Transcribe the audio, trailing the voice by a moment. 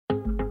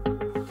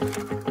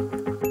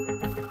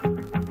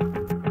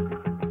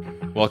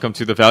Welcome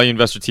to the Value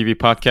Investor TV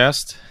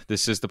podcast.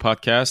 This is the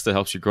podcast that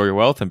helps you grow your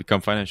wealth and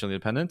become financially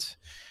independent.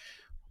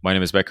 My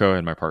name is Beko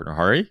and my partner,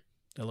 Hari.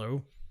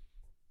 Hello.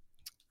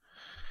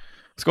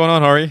 What's going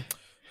on, Hari?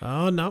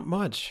 Not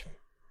much.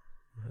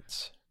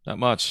 Not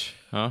much,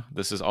 huh?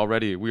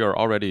 We are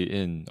already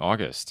in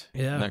August.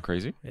 Yeah. Isn't that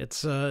crazy?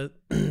 It's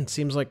it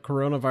seems like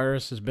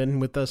coronavirus has been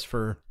with us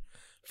for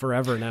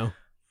forever now.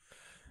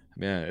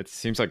 Man, it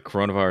seems like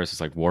coronavirus is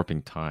like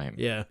warping time.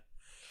 Yeah.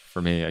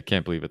 For me, I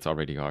can't believe it's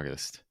already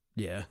August.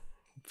 Yeah,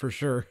 for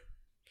sure.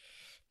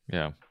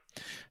 Yeah.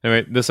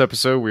 Anyway, this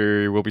episode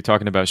we will be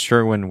talking about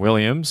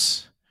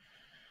Sherwin-Williams.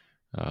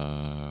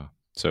 So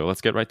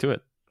let's get right to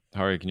it.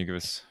 Hari, can you give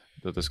us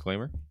the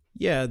disclaimer?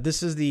 Yeah,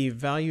 this is the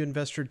Value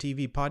Investor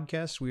TV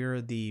podcast. We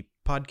are the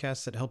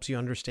podcast that helps you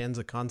understand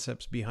the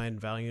concepts behind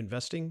value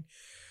investing.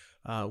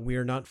 We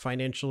are not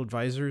financial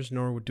advisors,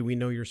 nor do we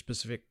know your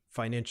specific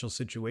financial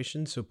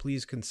situation. So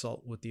please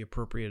consult with the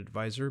appropriate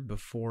advisor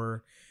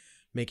before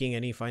making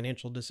any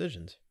financial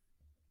decisions.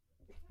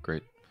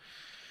 Great.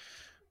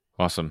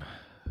 Awesome.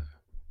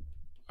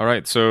 All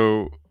right.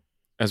 So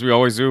as we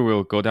always do,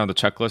 we'll go down the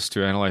checklist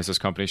to analyze this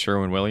company,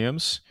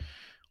 Sherwin-Williams.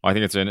 I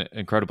think it's an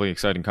incredibly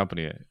exciting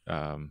company.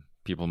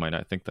 People might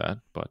not think that,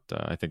 but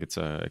I think it's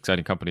an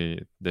exciting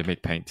company. They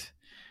make paint.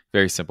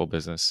 Very simple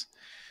business.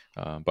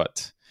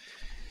 But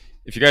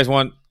if you guys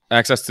want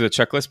access to the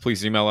checklist,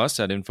 please email us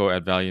at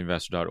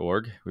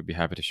info@valueinvestor.org. We'd be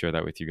happy to share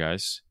that with you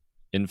guys.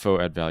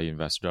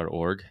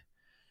 info@valueinvestor.org.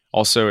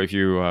 Also, if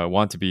you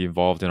want to be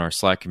involved in our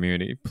Slack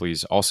community,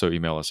 please also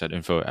email us at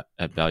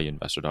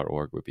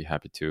info@valueinvestor.org. We'd be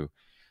happy to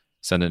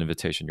send an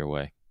invitation your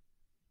way.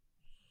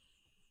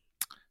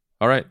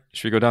 All right.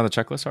 Should we go down the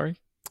checklist, Ari?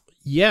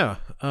 Yeah,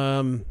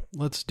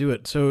 let's do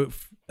it. So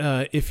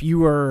if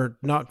you are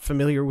not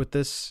familiar with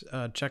this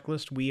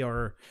checklist,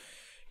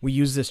 we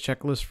use this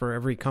checklist for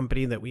every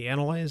company that we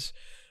analyze.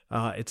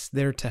 It's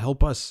there to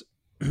help us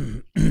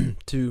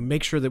to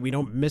make sure that we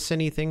don't miss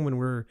anything when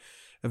we're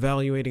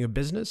evaluating a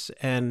business.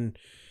 And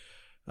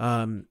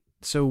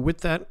so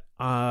with that,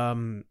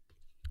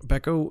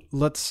 Beko,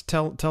 let's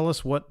tell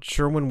us what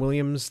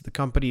Sherwin-Williams, the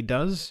company,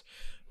 does.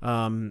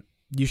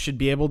 You should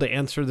be able to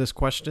answer this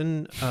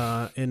question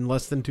in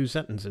less than 2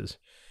 sentences.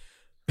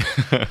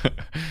 I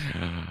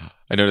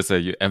noticed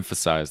that you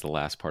emphasized the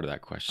last part of that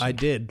question. I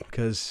did,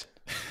 because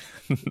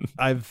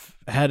I've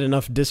had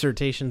enough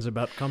dissertations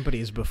about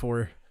companies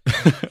before.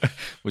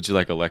 Would you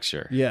like a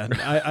lecture? Yeah,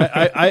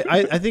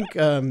 I think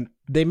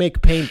they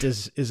make paint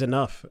is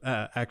enough,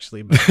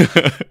 actually.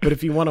 But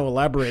if you want to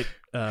elaborate,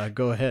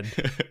 go ahead.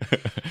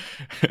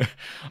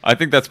 I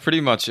think that's pretty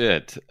much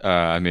it.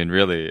 I mean,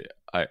 really,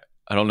 I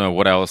don't know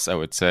what else I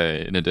would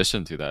say in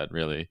addition to that,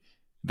 really.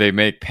 They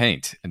make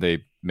paint, and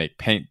they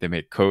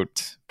make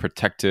coat,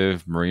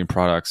 protective, marine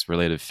products,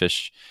 related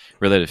finish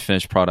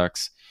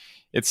products.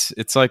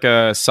 It's like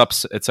a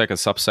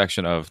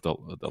subsection of the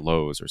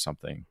Lowe's or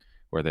something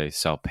where they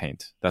sell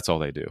paint. That's all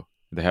they do.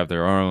 They have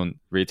their own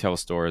retail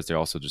stores. They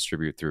also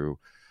distribute through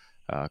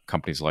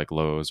companies like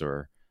Lowe's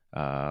or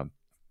Home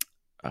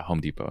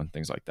Depot and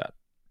things like that.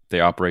 They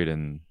operate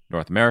in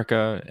North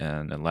America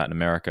and in Latin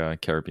America,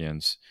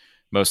 Caribbeans,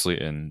 mostly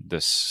in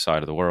this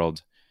side of the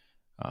world.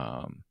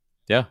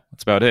 Yeah,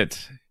 that's about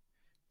it.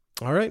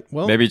 All right.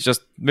 Well, maybe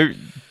just the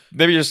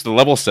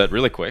level set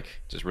really quick.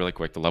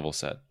 The level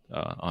set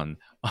on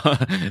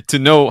to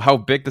know how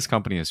big this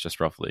company is.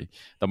 Just roughly,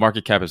 the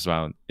market cap is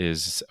around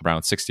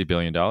 $60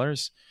 billion,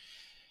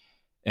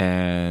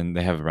 and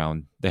they have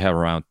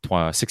around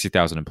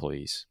 60,000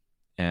 employees.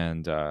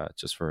 And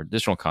just for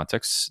additional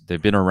context,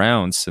 they've been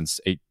around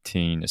since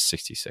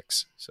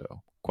 1866,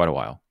 so quite a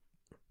while.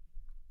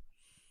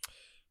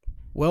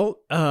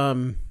 Well,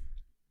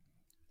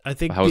 I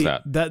think how was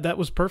that? That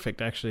was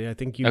perfect. Actually, I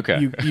think you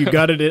okay. you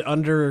got it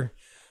under.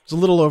 It's a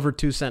little over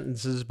 2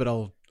 sentences, but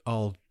I'll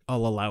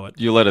allow it.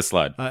 You let it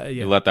slide. Yeah.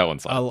 You let that one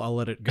slide. I'll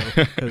let it go.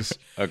 Because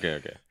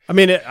okay. I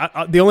mean,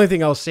 the only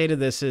thing I'll say to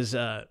this is,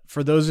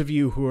 for those of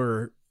you who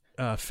are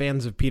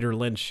fans of Peter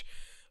Lynch,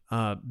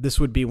 this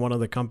would be one of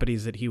the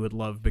companies that he would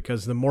love,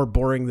 because the more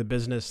boring the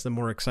business, the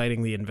more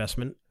exciting the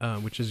investment,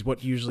 which is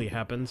what usually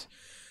happens.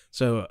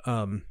 So,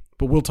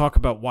 but we'll talk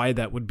about why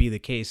that would be the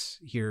case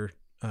here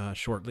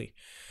shortly.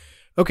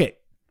 Okay,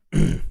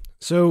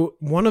 so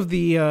one of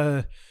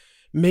the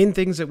main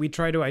things that we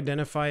try to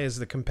identify is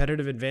the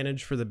competitive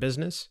advantage for the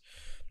business.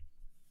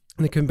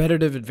 And the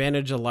competitive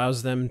advantage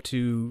allows them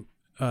to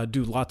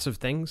do lots of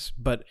things,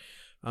 but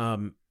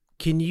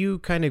can you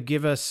kind of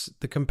give us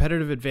the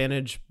competitive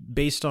advantage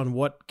based on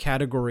what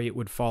category it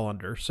would fall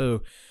under?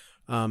 So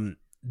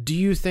do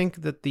you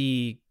think that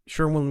the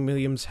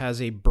Sherwin-Williams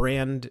has a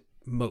brand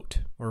moat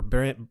or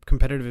brand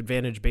competitive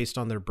advantage based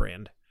on their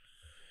brand?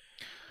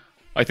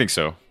 I think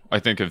so. I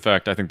think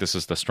this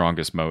is the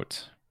strongest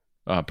moat,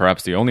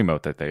 perhaps the only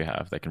moat that they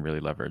have that can really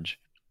leverage,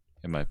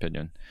 in my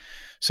opinion.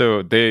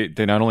 So they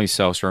not only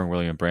sell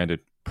Sherwin-Williams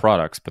branded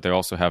products, but they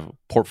also have a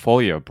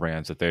portfolio of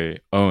brands that they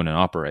own and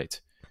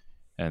operate.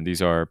 And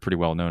these are pretty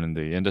well known in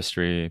the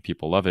industry.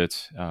 People love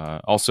it.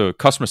 Also,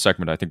 customer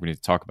segment, I think we need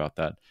to talk about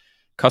that.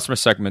 Customer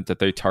segment that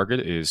they target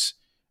is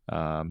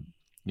um,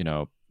 you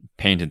know,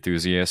 paint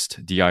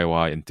enthusiast,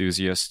 DIY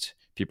enthusiast,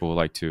 people who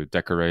like to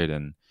decorate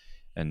and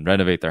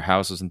renovate their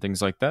houses and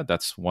things like that.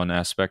 That's one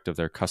aspect of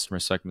their customer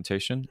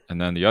segmentation.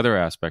 And then the other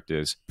aspect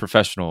is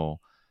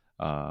professional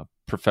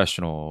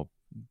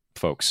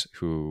folks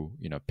who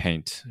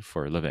paint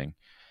for a living,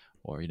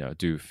 or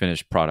do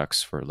finished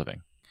products for a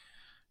living.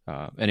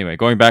 Anyway,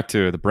 going back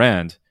to the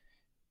brand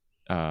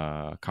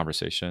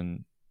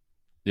conversation,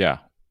 yeah,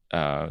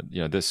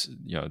 this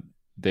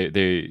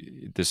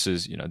this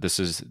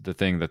is the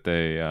thing that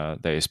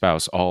they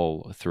espouse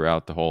all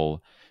throughout the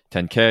whole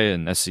 10K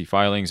and SEC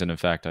filings. And in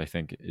fact, I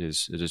think it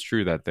is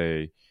true that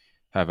they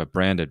have a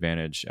brand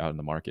advantage out in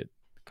the market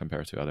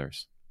compared to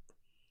others.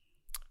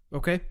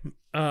 Okay.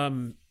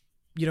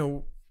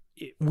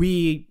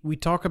 We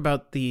talk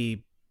about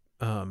the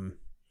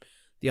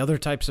other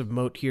types of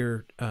moat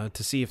here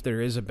to see if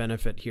there is a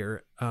benefit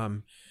here.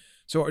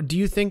 So do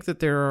you think that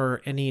there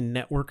are any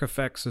network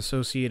effects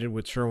associated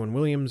with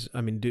Sherwin-Williams?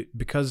 I mean,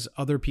 because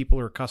other people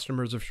are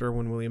customers of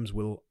Sherwin-Williams,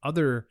 will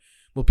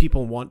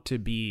people want to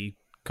be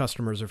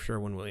customers of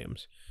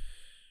Sherwin-Williams?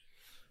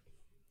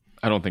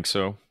 I don't think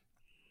so.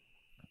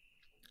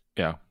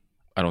 Yeah,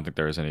 I don't think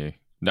there is any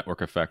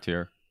network effect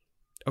here.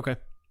 Okay,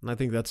 I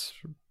think that's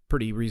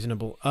pretty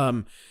reasonable.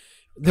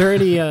 There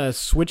any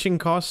switching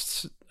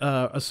costs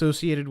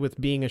associated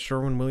with being a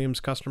Sherwin-Williams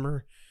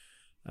customer?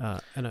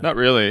 Not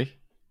really,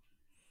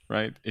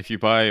 right? If you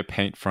buy a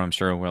paint from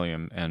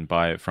Sherwin-Williams and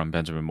buy it from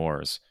Benjamin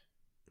Moore's,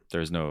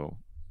 there's no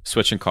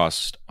switching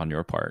cost on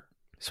your part.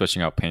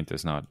 Switching out paint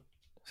is not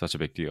such a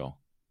big deal,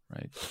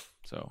 right?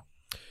 So,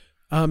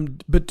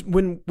 but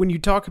when you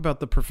talk about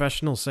the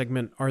professional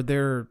segment, are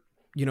there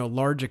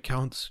large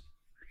accounts?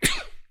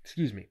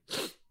 Excuse me.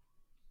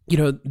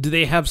 Do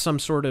they have some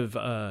sort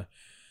of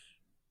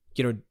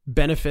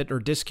benefit or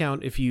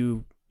discount if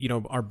you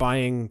are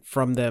buying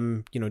from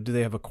them? Do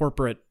they have a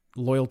corporate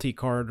loyalty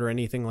card or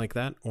anything like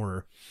that?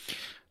 Or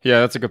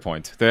yeah, that's a good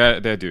point.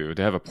 They do.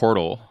 They have a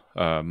portal,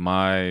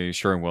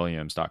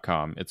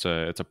 mysherwinwilliams.com. It's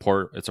a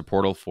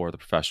portal for the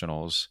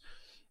professionals,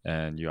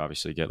 and you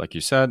obviously get, like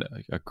you said,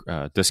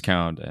 a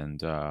discount,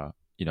 and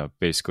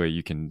basically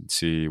you can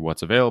see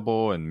what's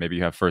available, and maybe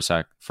you have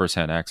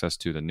first-hand access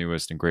to the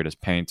newest and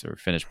greatest paint or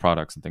finished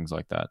products and things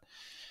like that.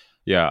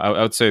 Yeah,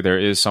 I would say there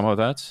is some of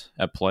that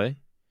at play.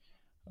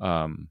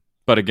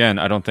 But again,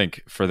 I don't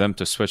think for them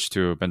to switch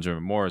to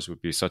Benjamin Moore's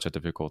would be such a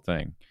difficult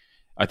thing.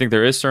 I think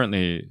there is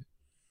certainly,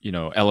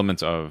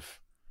 element of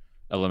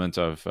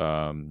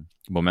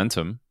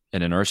momentum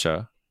and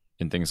inertia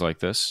in things like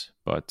this,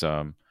 but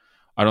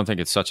I don't think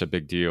it's such a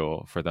big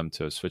deal for them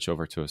to switch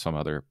over to some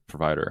other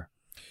provider.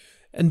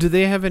 And do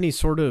they have any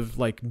sort of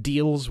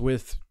deals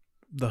with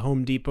the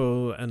Home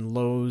Depot and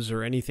Lowe's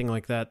or anything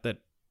like that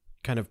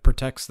kind of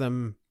protects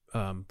them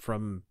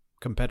from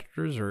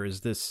competitors, or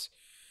is this,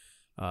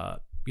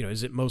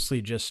 is it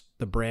mostly just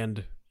the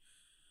brand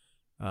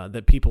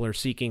that people are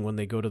seeking when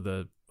they go to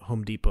the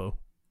Home Depot?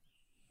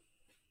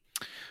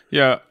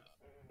 Yeah,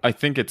 I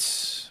think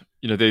it's,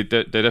 they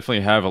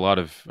definitely have a lot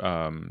of,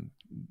 one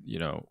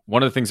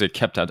of the things they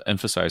kept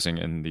emphasizing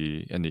in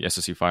the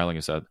SEC filing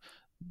is that,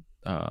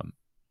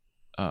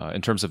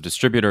 in terms of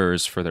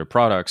distributors for their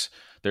products,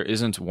 there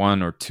isn't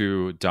one or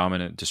two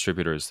dominant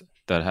distributors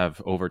that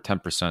have over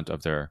 10%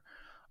 of their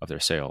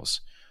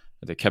sales.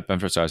 They kept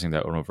emphasizing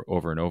that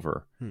over and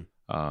over.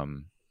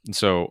 And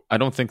so I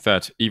don't think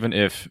that even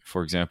if,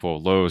 for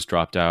example, Lowe's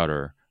dropped out,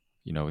 or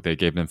they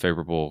gave them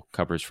favorable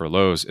coverage for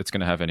Lowe's, it's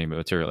going to have any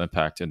material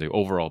impact in the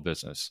overall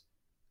business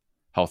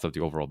health of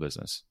the overall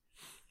business.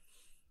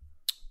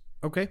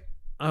 Okay.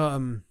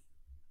 Do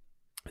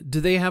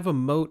they have a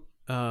moat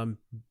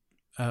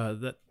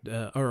that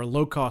or a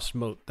low cost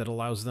moat that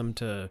allows them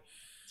to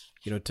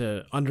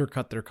to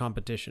undercut their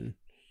competition?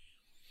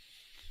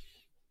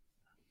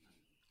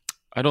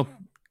 I don't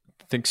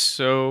think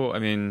so. I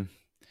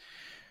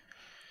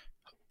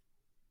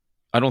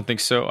don't think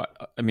so.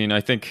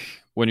 I think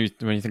when you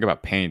think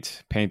about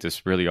paint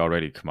is really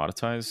already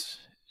commoditized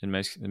in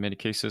many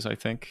cases, I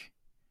think.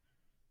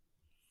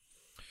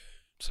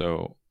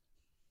 So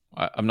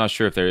I'm not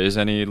sure if there is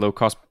any low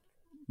cost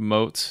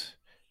moat.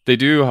 They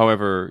do,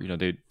 however,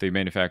 they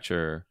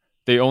manufacture.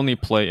 They only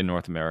play in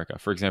North America.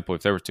 For example,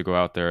 if they were to go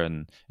out there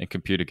and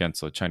compete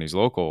against the Chinese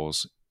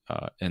locals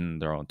in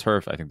their own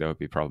turf, I think that would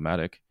be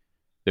problematic.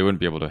 They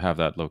wouldn't be able to have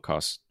that low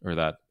cost or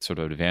that sort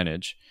of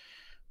advantage.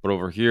 But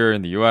over here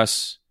in the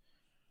U.S.,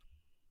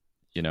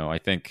 I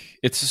think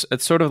it's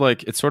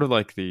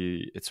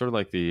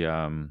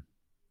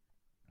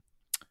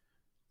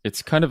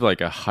kind of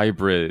like a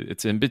hybrid.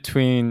 It's in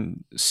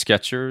between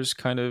Skechers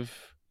kind of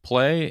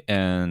play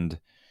and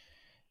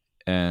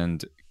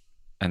kind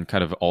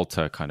of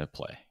Ulta kind of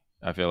play.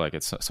 I feel like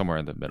it's somewhere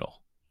in the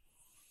middle.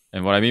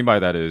 And what I mean by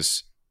that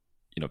is,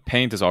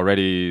 paint is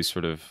already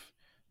sort of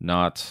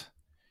not,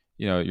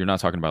 you're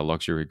not talking about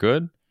luxury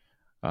good.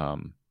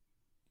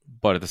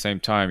 But at the same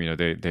time,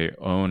 they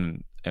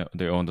own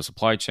the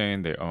supply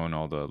chain, they own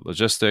all the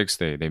logistics,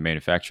 they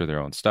manufacture their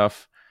own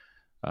stuff.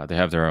 They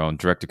have their own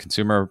direct to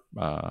consumer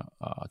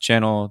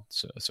channel,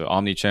 so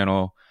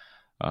omni-channel.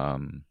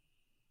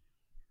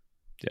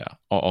 Yeah,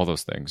 all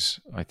those things.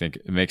 I think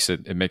it makes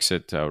it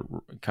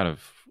kind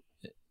of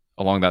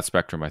along that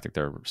spectrum. I think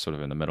they're sort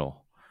of in the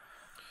middle.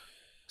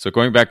 So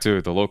going back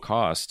to the low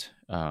cost,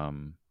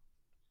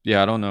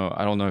 yeah, I don't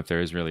know if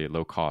there is really a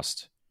low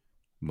cost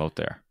moat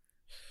there.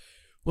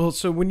 Well,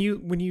 so when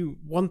you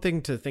one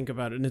thing to think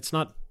about, and it's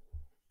not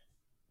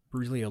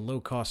really a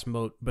low cost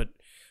moat, but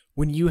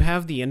when you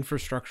have the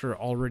infrastructure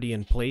already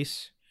in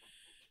place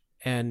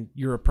and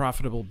you're a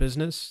profitable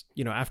business,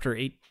 after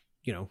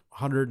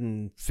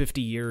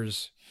 150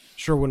 years,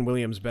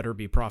 Sherwin-Williams better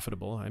be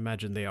profitable. I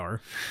imagine they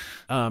are.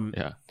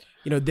 Yeah.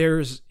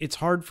 It's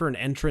hard for an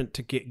entrant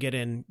to get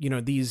in,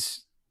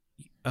 these,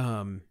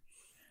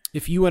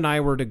 if you and I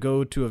were to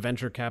go to a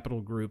venture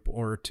capital group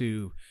or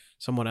to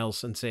someone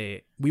else and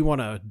say, we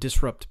want to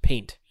disrupt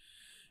paint,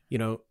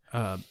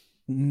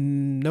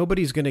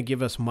 nobody's going to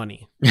give us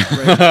money.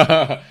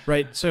 Right.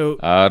 Right. So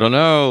I don't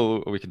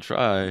know. We can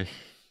try.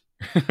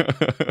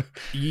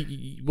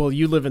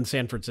 You live in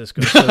San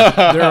Francisco, so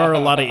there are a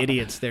lot of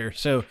idiots there.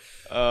 So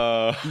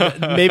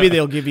maybe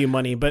they'll give you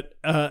money. But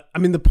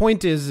the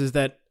point is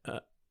that,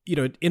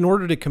 in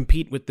order to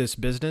compete with this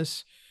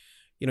business,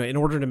 in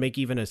order to make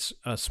even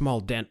a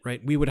small dent,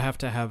 right, we would have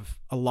to have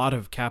a lot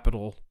of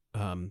capital,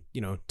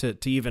 to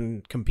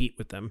even compete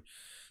with them.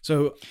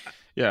 So,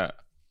 yeah.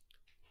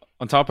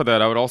 On top of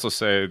that, I would also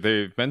say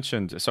they've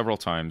mentioned several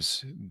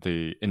times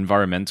the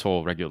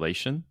environmental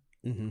regulation.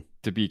 Mm-hmm.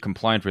 To be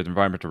compliant with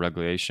environmental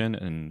regulation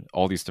in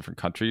all these different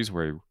countries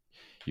where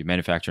you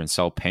manufacture and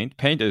sell paint.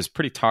 Paint is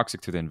pretty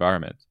toxic to the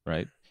environment,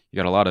 right? You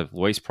got a lot of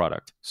waste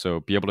product. So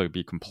be able to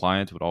be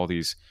compliant with all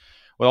these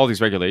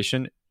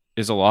regulation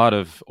is a lot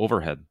of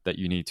overhead that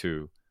you need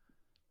to,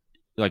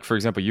 like, for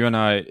example, you and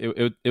I,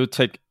 it would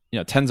take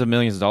tens of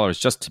millions of dollars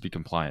just to be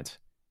compliant.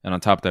 And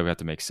on top of that, we have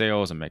to make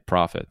sales and make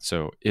profit.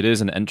 So it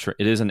is an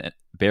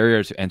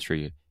barrier to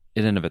entry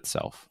in and of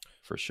itself,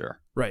 for sure.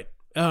 Right.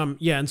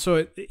 Yeah, and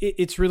so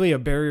it's really a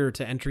barrier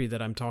to entry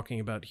that I'm talking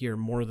about here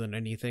more than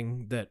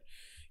anything, that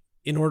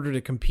in order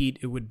to compete,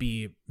 it would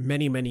be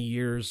many, many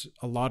years,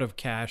 a lot of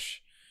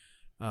cash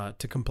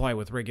to comply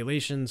with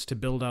regulations, to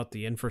build out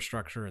the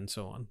infrastructure and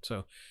so on.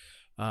 So,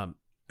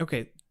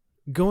 okay,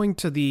 going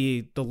to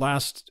the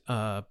last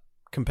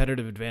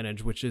competitive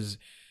advantage, which is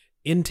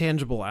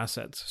intangible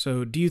assets.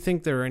 So do you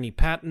think there are any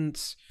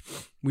patents?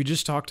 We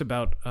just talked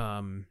about,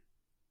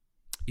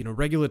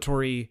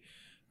 regulatory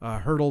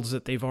hurdles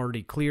that they've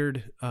already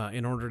cleared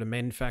in order to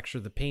manufacture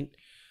the paint.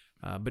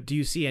 But do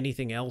you see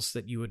anything else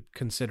that you would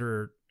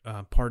consider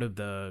part of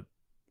the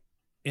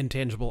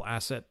intangible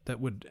asset that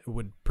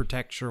would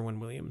protect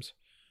Sherwin-Williams?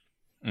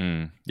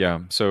 Yeah.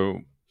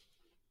 So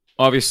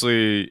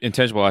obviously,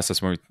 intangible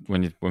assets. When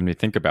we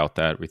think about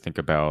that, we think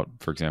about,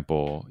 for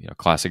example,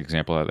 classic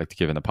example I like to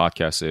give in the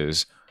podcast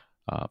is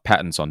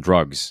patents on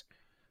drugs.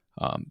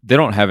 They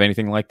don't have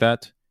anything like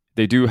that.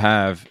 They do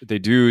have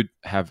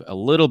a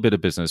little bit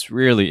of business,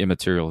 really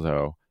immaterial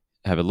though.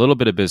 Have a little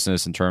bit of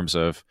business in terms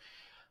of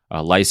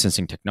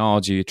licensing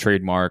technology,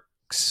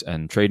 trademarks,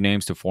 and trade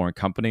names to foreign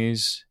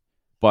companies.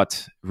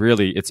 But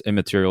really, it's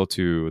immaterial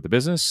to the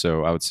business.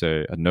 So I would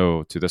say a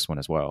no to this one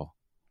as well.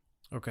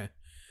 Okay.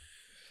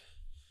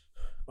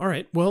 All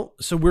right. Well,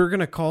 so we're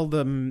going to call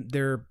them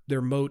their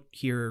moat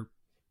here,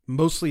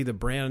 mostly the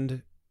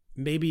brand,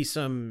 maybe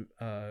some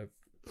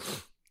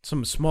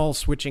small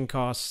switching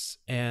costs,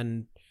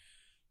 and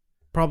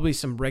probably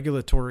some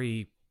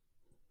regulatory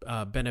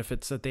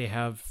benefits that they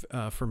have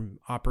from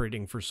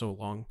operating for so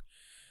long.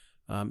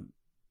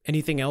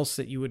 Anything else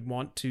that you would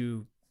want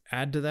to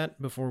add to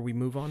that before we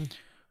move on?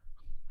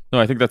 No,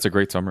 I think that's a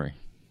great summary.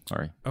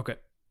 Sorry. Okay.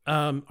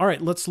 All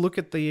right. Let's look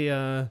at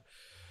the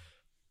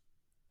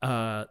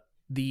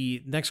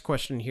next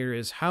question here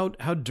is how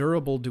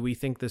durable do we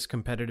think this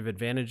competitive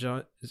advantage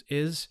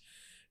is,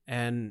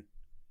 and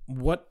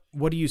what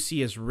do you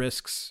see as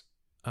risks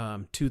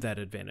to that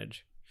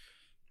advantage?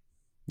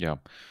 Yeah,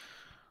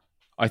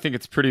 I think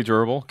it's pretty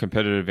durable,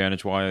 competitive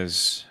advantage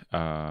wise.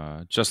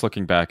 Just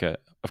looking back at,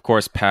 of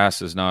course,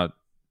 past is not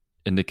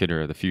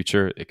indicator of the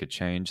future. It could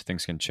change.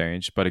 Things can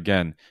change. But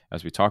again,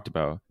 as we talked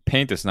about,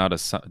 paint is not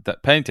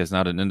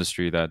an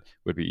industry that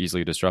would be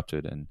easily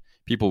disrupted, and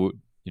people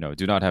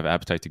do not have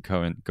appetite to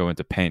go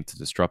into paint to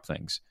disrupt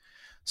things.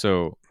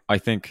 So I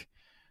think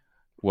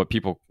what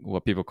people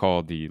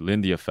call the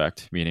Lindy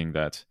effect, meaning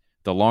that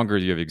the longer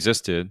you have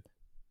existed,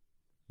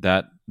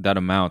 that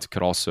amount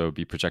could also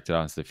be projected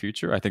out into the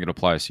future. I think it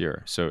applies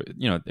here. So,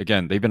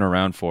 again, they've been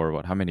around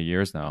for how many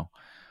years now?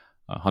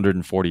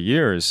 140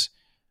 years.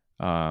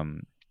 I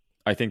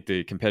think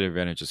the competitive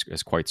advantage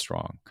is quite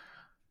strong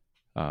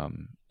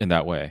in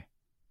that way.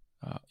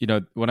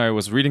 When I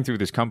was reading through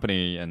this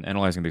company and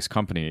analyzing this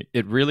company,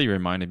 it really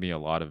reminded me a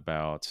lot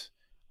about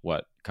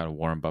what kind of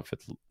Warren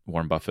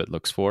Buffett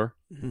looks for.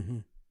 Mm-hmm.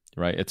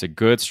 Right? It's a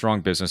good, strong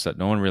business that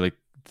no one really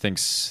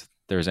thinks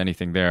there's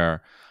anything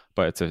there.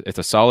 But it's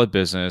a solid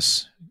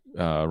business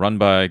run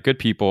by good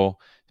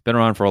people. It's been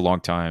around for a long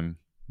time.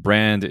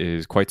 Brand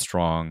is quite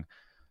strong,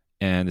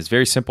 and it's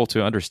very simple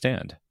to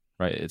understand.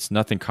 right? It's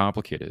nothing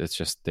complicated. It's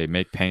just they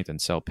make paint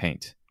and sell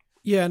paint.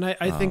 Yeah, and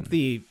I think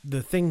the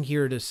thing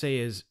here to say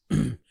is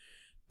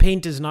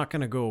paint is not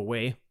going to go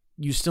away.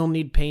 You still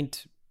need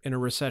paint in a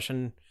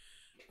recession.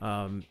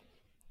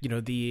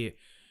 The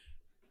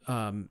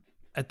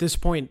at this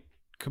point,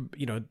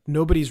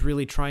 nobody's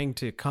really trying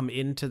to come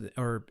into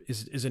or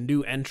is a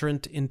new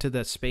entrant into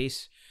that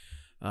space.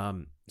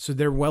 So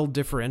they're well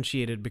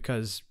differentiated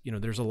because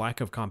there's a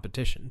lack of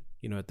competition.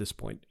 At this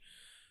point.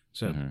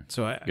 So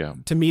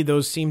to me,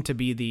 those seem to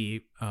be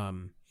the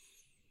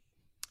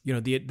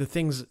the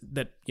things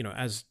that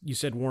as you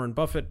said, Warren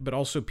Buffett, but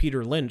also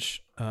Peter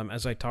Lynch,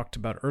 as I talked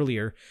about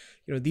earlier.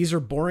 These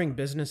are boring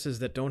businesses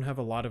that don't have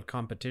a lot of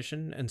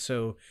competition, and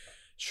so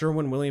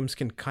Sherwin-Williams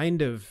can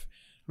kind of,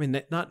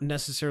 not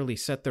necessarily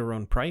set their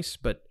own price,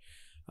 but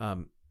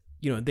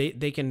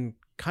they can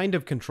kind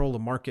of control the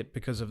market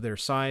because of their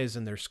size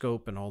and their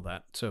scope and all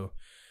that. So,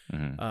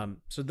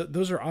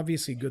 those are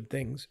obviously good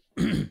things.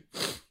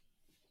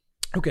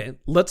 Okay,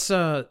 let's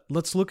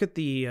look at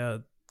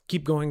the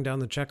keep going down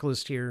the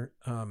checklist here.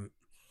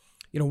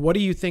 What do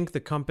you think the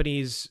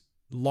company's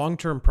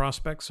long-term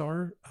prospects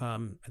are? I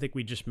think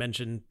we just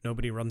mentioned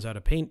nobody runs out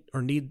of paint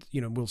or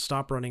will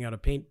stop running out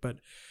of paint, but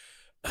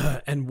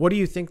and what do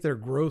you think their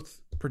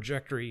growth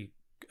trajectory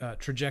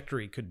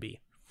could be?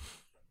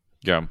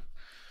 Yeah.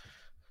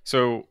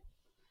 So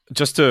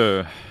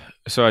I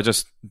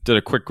just did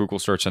a quick Google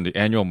search on the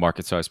annual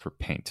market size for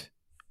paint.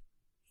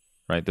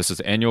 Right, this is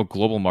annual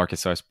global market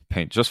size for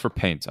paint, just for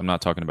paint. I'm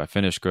not talking about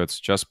finished goods,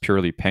 just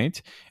purely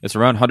paint. It's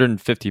around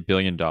 $150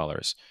 billion.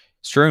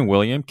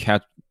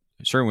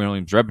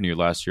 Sherwin-Williams revenue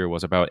last year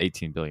was about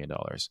 $18 billion,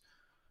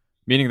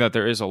 meaning that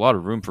there is a lot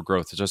of room for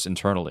growth just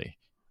internally,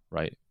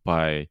 right?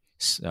 By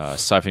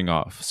siphoning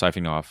off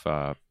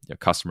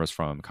customers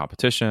from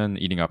competition,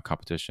 eating up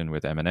competition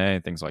with M&A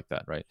and things like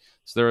that, right?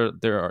 So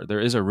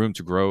there is a room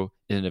to grow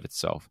in and of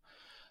itself.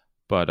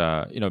 But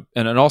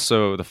and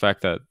also the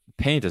fact that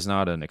paint is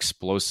not an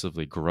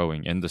explosively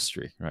growing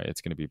industry, right?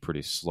 It's going to be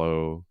pretty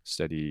slow,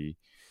 steady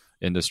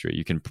industry.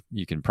 You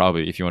can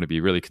probably, if you want to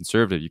be really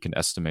conservative, you can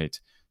estimate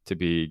to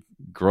be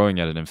growing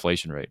at an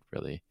inflation rate,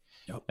 really.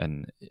 Yep.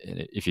 And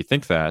if you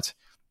think that,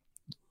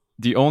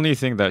 the only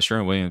thing that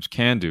Sherwin-Williams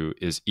can do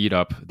is eat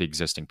up the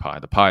existing pie.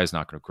 The pie is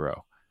not going to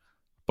grow.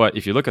 But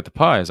if you look at the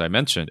pie, as I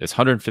mentioned, it's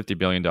 $150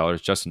 billion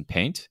just in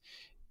paint,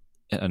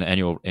 an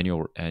annual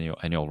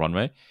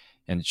runway.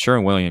 And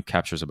Sherwin-Williams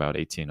captures about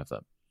 18 of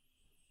them.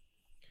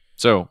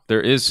 So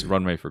there is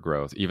runway for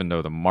growth, even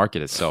though the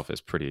market itself is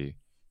pretty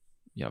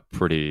not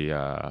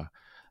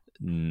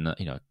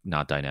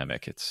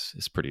dynamic.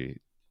 It's pretty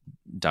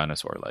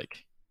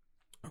dinosaur-like.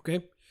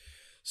 Okay,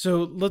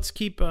 so let's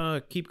keep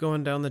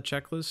going down the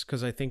checklist,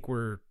 because I think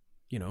we're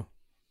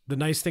the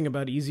nice thing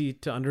about easy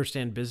to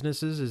understand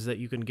businesses is that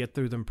you can get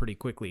through them pretty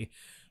quickly.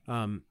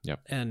 And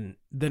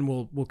then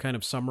we'll kind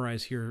of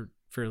summarize here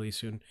fairly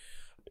soon.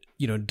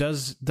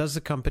 Does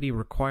the company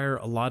require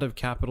a lot of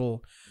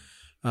capital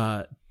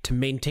to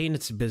maintain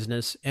its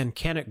business, and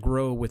can it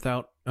grow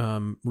without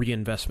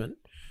reinvestment?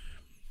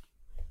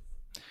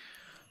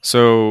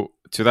 So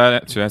to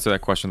answer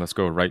that question, let's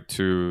go right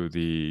to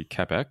the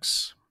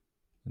CapEx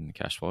and the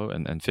cash flow,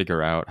 and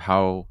figure out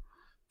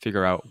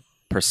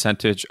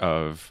percentage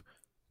of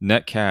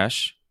net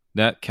cash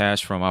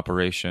from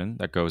operation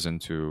that goes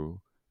into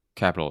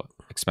capital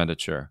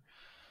expenditure.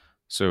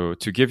 So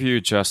to give you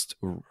just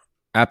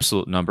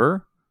absolute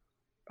number,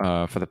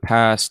 for the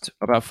past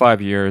about 5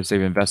 years,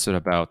 they've invested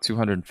about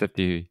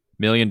 $250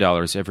 million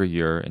every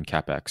year in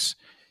CapEx.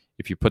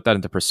 If you put that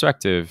into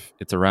perspective,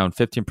 it's around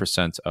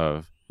 15%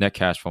 of net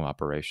cash from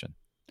operation.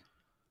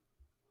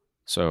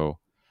 So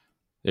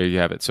there you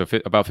have it. So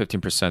about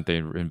 15% they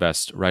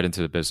invest right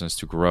into the business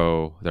to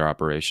grow their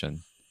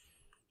operation.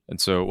 And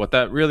so what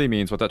that really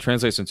means, what that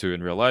translates into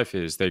in real life,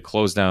 is they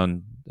close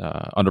down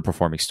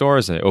underperforming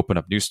stores and they open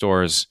up new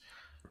stores.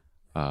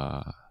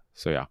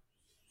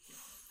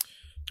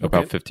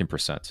 About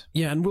 15%.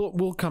 Yeah, and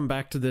we'll come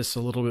back to this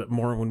a little bit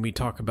more when we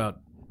talk about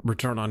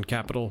return on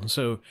capital.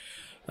 So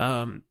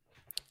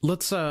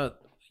let's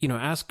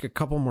ask a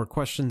couple more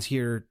questions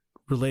here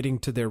relating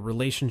to their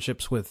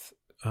relationships with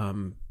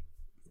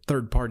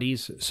third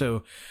parties.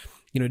 So,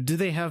 do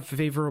they have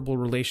favorable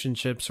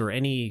relationships or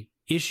any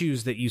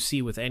issues that you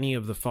see with any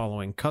of the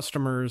following: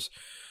 customers,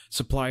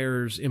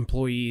 suppliers,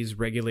 employees,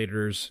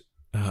 regulators,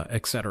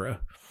 etc.?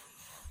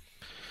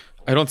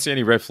 I don't see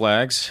any red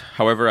flags.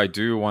 However, I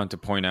do want to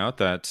point out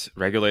that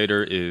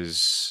regulator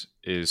is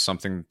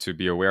something to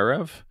be aware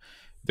of.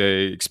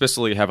 They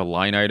explicitly have a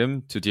line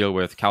item to deal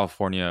with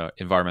California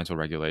environmental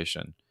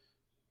regulation.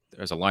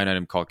 There's a line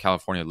item called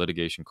California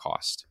litigation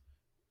cost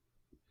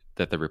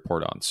that they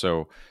report on.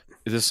 So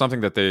this is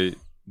something that they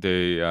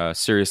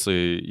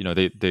seriously,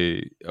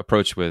 they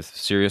approach with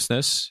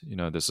seriousness.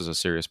 This is a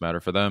serious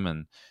matter for them,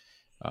 and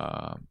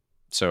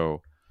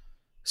so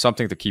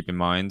something to keep in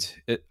mind.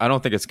 I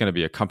don't think it's going to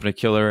be a company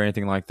killer or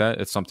anything like that.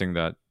 It's something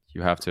that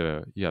you have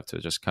to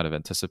just kind of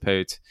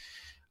anticipate.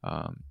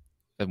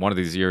 And one of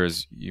these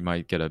years, you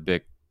might get a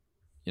big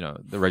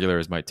the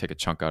regulators might take a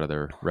chunk out of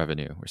their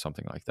revenue or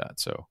something like that.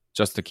 So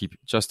just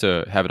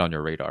to have it on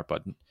your radar,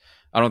 but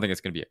I don't think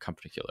it's going to be a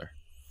company killer.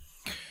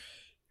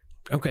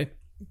 Okay.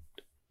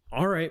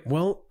 All right.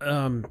 Well,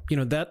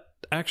 that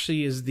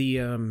actually is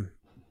the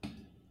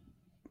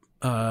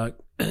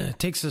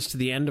takes us to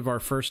the end of our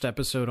first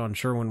episode on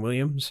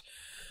Sherwin-Williams.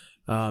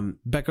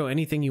 Becco,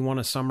 anything you want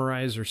to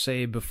summarize or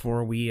say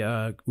before we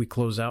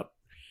close out?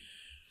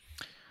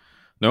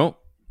 No,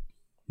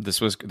 this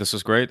was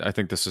great. I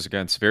think this is,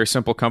 again, it's a very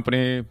simple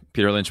company.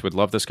 Peter Lynch would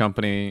love this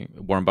company.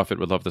 Warren Buffett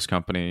would love this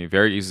company.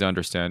 Very easy to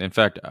understand. In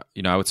fact,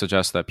 I would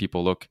suggest that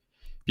people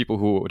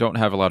who don't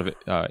have a lot of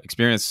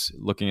experience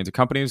looking into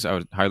companies, I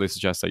would highly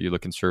suggest that you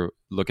look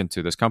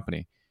into this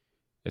company.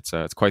 It's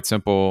quite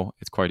simple.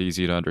 It's quite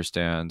easy to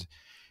understand.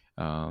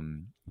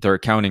 Their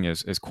accounting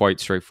is quite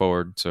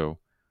straightforward. So,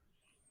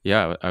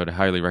 yeah, I would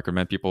highly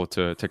recommend people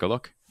to take a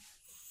look.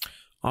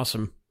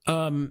 Awesome.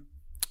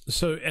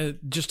 So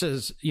just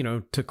as,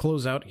 to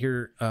close out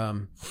here,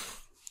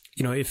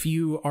 if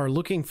you are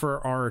looking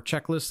for our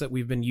checklist that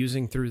we've been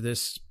using through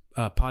this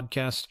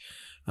podcast,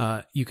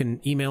 you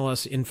can email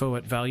us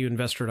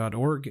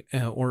info@valueinvestor.org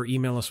or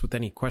email us with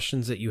any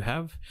questions that you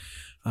have.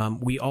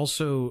 We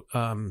also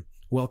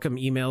welcome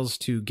emails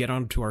to get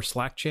onto our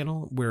Slack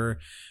channel where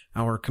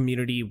our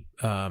community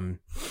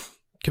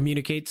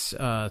communicates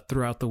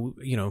throughout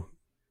the,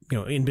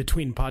 in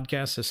between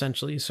podcasts,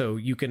 essentially. So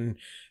you can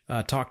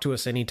talk to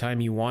us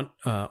anytime you want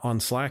on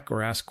Slack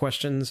or ask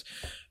questions,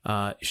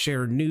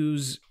 share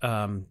news,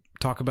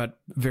 talk about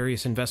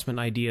various investment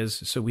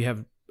ideas. So we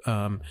have,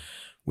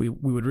 we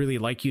would really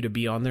like you to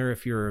be on there.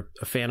 If you're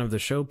a fan of the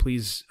show,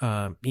 please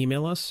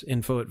email us,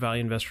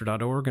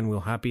 info@valueinvestor.org, and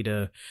we'll happy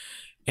to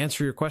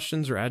answer your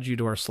questions or add you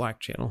to our Slack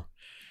channel.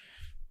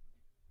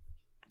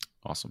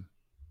 Awesome.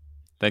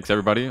 Thanks,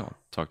 everybody. I'll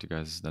talk to you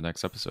guys in the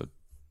next episode.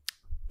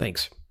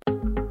 Thanks.